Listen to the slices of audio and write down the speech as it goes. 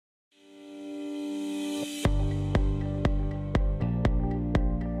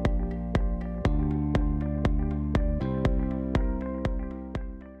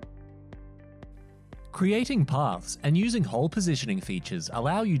Creating paths and using hole positioning features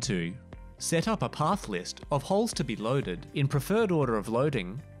allow you to set up a path list of holes to be loaded in preferred order of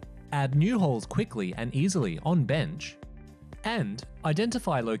loading, add new holes quickly and easily on bench, and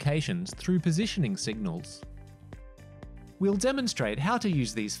identify locations through positioning signals. We'll demonstrate how to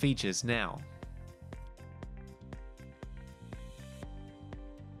use these features now.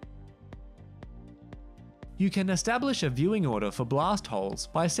 You can establish a viewing order for blast holes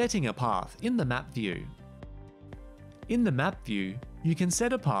by setting a path in the map view. In the map view, you can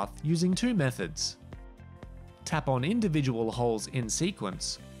set a path using two methods. Tap on individual holes in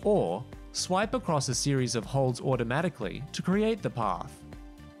sequence, or swipe across a series of holes automatically to create the path.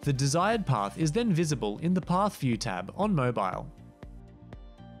 The desired path is then visible in the Path View tab on mobile.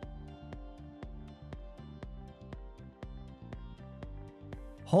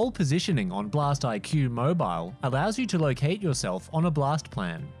 Hole positioning on BlastIQ Mobile allows you to locate yourself on a blast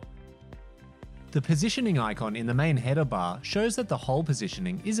plan. The positioning icon in the main header bar shows that the hole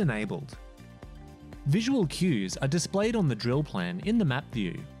positioning is enabled. Visual cues are displayed on the drill plan in the map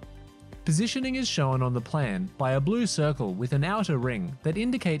view. Positioning is shown on the plan by a blue circle with an outer ring that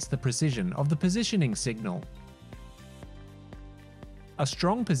indicates the precision of the positioning signal. A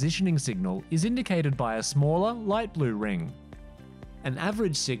strong positioning signal is indicated by a smaller, light blue ring. An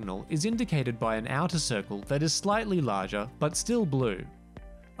average signal is indicated by an outer circle that is slightly larger but still blue.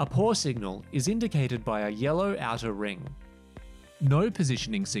 A poor signal is indicated by a yellow outer ring. No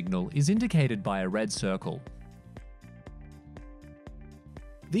positioning signal is indicated by a red circle.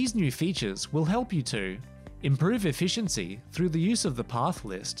 These new features will help you to improve efficiency through the use of the path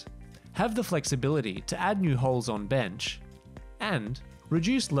list, have the flexibility to add new holes on bench, and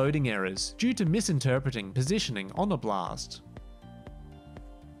reduce loading errors due to misinterpreting positioning on a blast.